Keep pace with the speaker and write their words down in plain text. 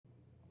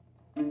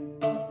Long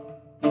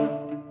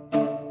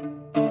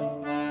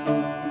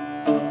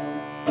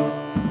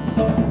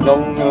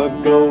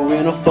ago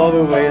in a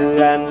faraway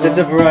land lived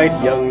a bright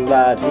young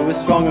lad who was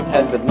strong of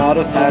head but not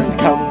of hand.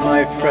 Come,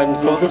 my friend,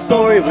 for the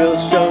story will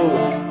show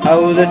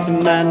how this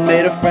man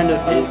made a friend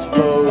of his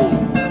foe.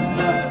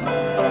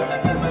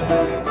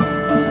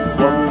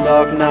 One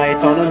dark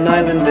night on an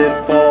island did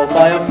fall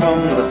fire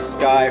from the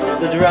sky, for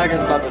the dragon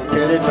sought to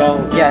kill it all.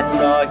 Yet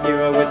our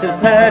hero with his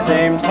head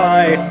aimed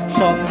high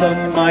shot the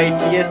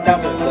mightiest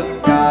out of the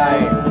sky.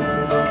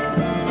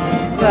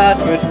 That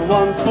which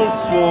once was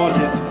sworn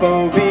his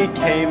foe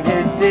became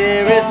his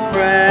dearest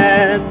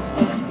friend.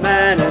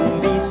 Man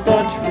and beast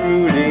are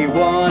truly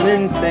one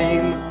and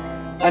same,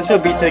 and shall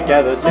be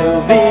together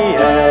till the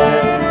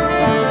end.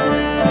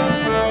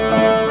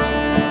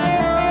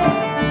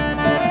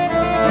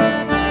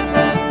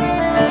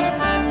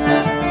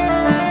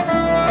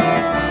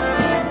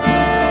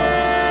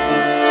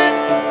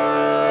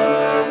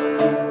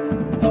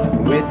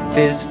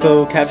 His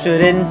foe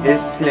captured in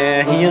his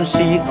snare, he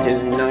unsheathed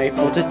his knife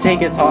for to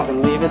take its heart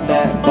and leave it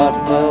there. But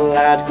the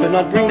lad could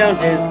not bring down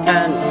his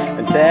hand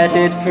and set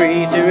it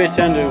free to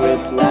return to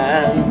its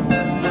land.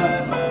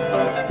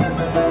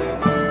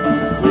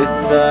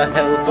 With the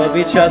help of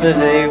each other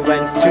they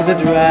went to the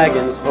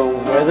dragon's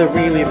home, where the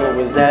real evil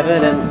was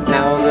evident.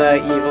 Now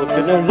the evil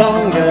could no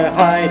longer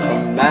hide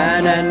from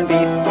man and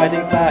beast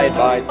fighting side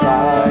by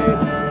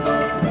side.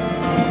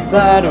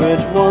 That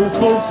which once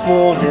was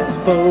sworn his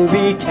foe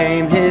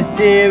became his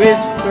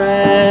dearest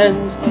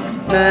friend.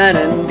 Man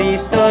and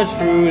beast are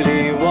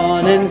truly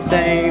one and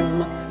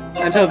same,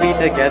 and shall be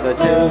together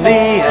till the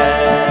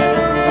end.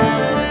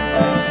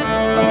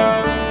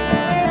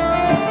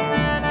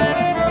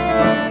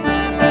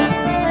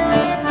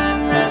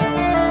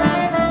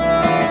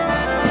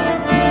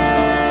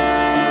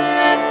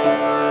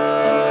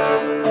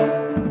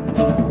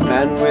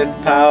 Man with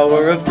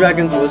power of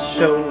dragons was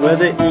shown where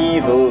the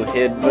evil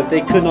hid, but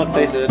they could not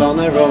face it on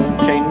their own.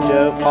 Change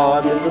of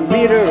heart and the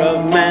leader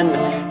of men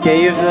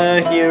gave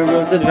the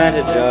heroes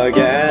advantage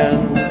again.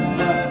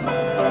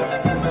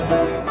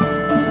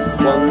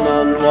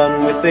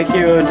 One-on-one with the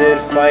hero did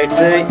fight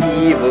the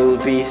evil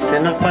beast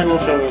in a final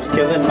show of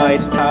skill and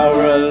might.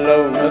 Power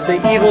alone of the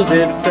evil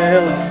did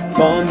fail,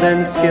 bond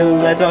and skill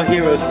let our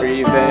heroes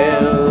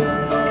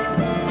prevail.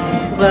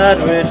 That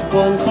which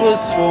once was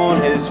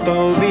sworn his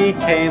foe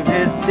became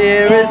his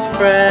dearest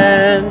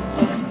friend.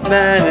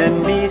 Man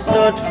and beast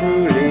are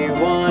truly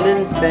one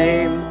and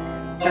same,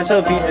 and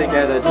shall be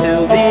together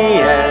till the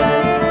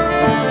end.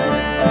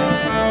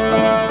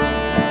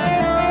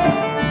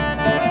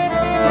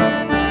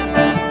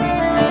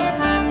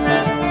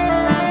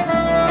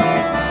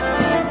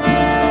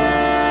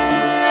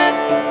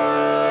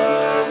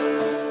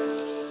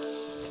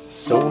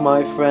 So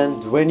my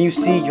friend, when you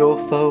see your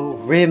foe,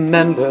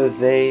 remember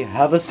they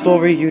have a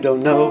story you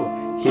don't know.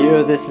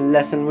 Hear this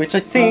lesson which I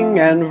sing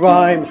and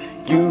rhyme.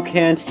 You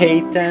can't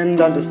hate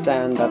and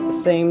understand at the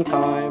same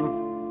time.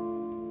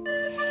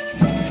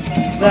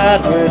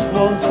 That which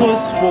once was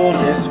sworn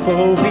his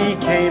foe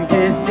became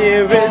his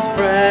dearest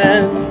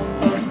friend.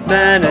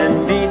 Man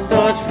and beast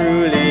are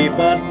truly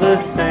but the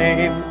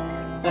same,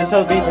 and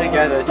shall be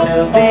together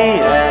till the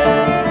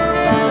end.